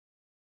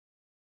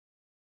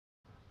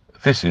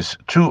This is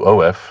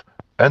 2OF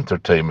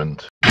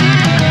Entertainment.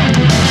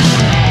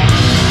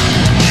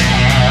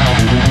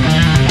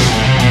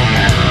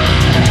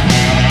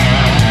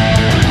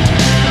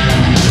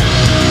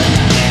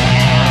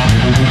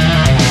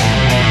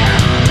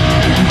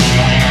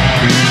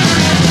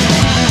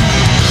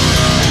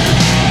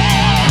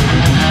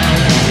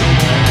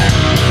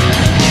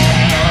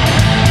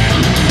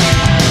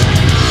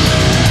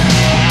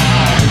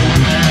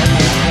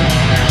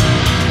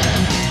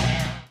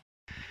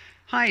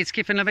 Hi, it's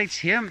Kip Innovates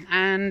here,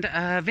 and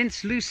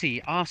Vince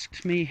Lucy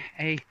asked me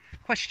a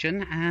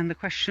question, and the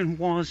question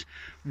was,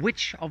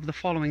 which of the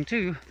following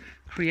two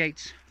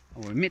creates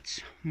or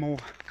emits more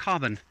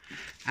carbon?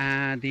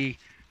 The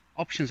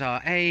options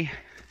are A,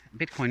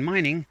 Bitcoin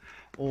mining,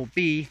 or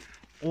B,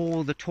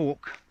 all the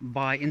talk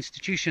by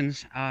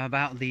institutions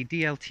about the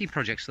DLT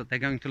projects that they're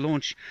going to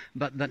launch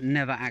but that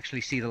never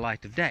actually see the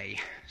light of day.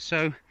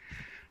 So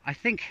I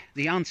think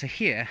the answer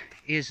here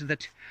is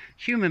that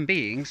human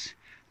beings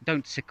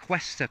don't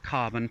sequester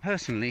carbon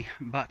personally,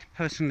 but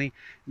personally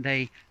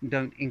they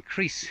don't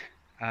increase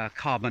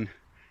carbon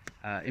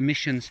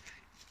emissions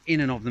in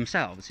and of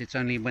themselves. It's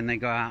only when they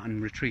go out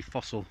and retrieve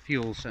fossil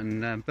fuels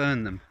and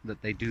burn them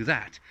that they do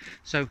that.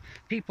 So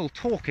people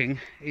talking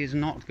is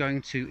not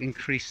going to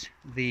increase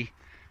the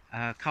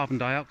carbon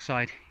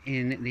dioxide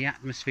in the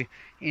atmosphere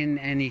in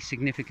any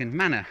significant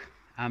manner.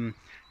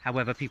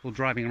 However, people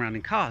driving around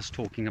in cars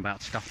talking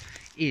about stuff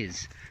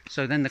is.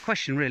 So then the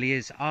question really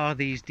is, are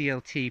these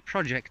DLT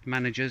project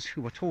managers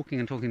who are talking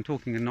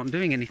and not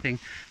doing anything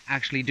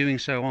actually doing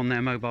so on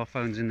their mobile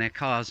phones in their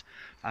cars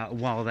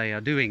while they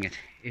are doing it?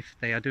 If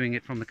they are doing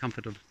it from the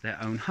comfort of their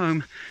own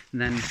home,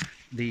 then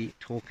the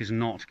talk is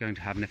not going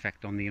to have an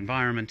effect on the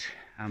environment.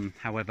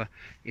 However,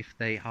 if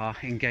they are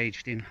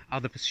engaged in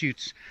other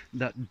pursuits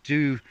that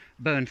do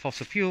burn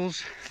fossil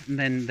fuels,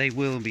 then they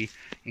will be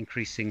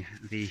increasing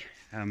the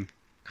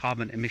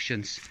carbon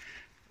emissions,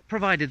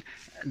 provided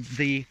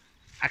the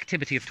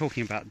activity of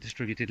talking about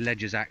distributed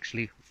ledgers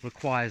actually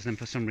requires them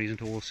for some reason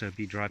to also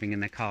be driving in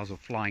their cars or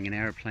flying in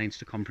aeroplanes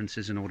to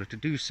conferences in order to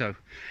do so.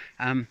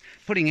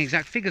 Putting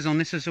exact figures on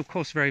this is of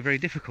course very, very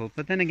difficult,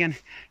 but then again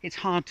it's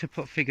hard to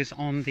put figures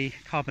on the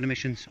carbon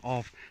emissions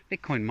of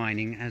Bitcoin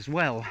mining as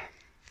well.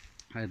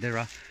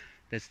 There's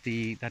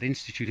that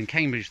institute in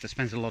Cambridge that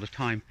spends a lot of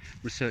time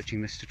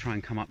researching this to try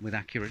and come up with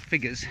accurate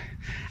figures.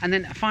 And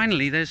then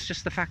finally there's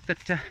just the fact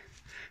that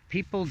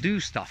people do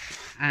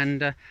stuff,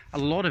 and a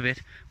lot of it,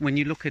 when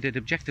you look at it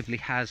objectively,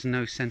 has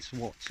no sense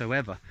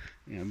whatsoever.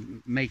 You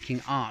know,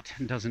 making art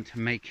doesn't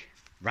make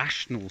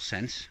rational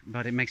sense,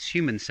 but it makes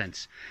human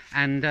sense.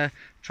 And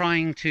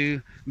trying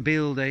to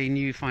build a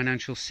new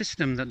financial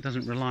system that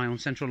doesn't rely on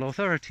central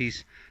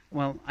authorities,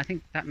 well, I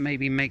think that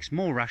maybe makes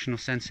more rational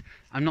sense.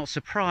 I'm not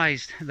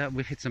surprised that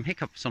we've hit some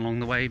hiccups along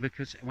the way,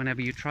 because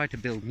whenever you try to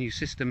build new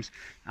systems,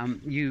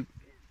 you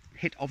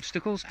hit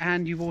obstacles,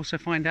 and you also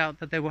find out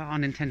that there were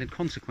unintended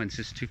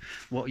consequences to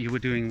what you were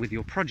doing with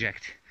your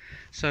project.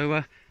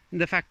 So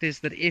the fact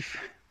is that if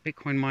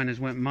Bitcoin miners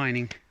weren't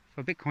mining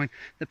for Bitcoin,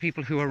 the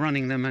people who are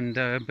running them and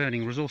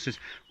burning resources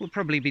would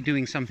probably be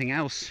doing something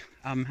else,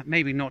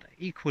 maybe not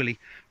equally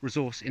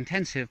resource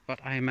intensive, but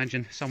I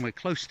imagine somewhere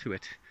close to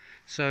it.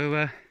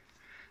 So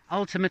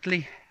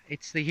ultimately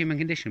it's the human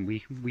condition.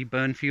 We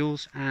burn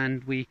fuels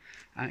and we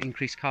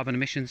increase carbon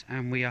emissions,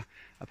 and we are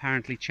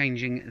apparently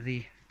changing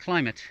the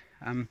climate.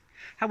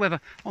 However,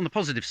 on the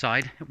positive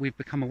side, we've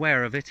become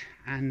aware of it,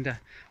 and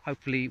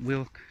hopefully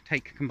we'll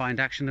take combined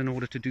action in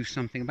order to do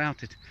something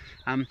about it.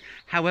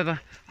 However,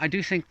 I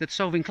do think that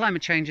solving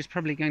climate change is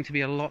probably going to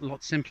be a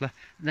lot simpler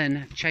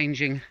than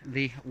changing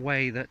the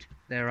way that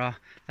there are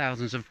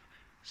thousands of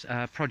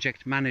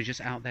project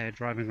managers out there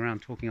driving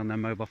around talking on their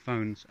mobile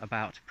phones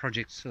about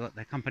projects that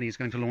their company is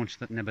going to launch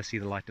that never see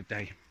the light of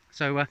day.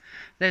 So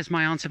there's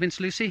my answer,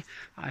 Vince Lucy.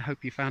 I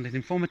hope you found it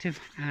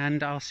informative,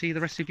 and I'll see the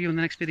rest of you in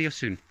the next video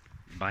soon.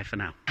 Bye for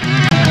now.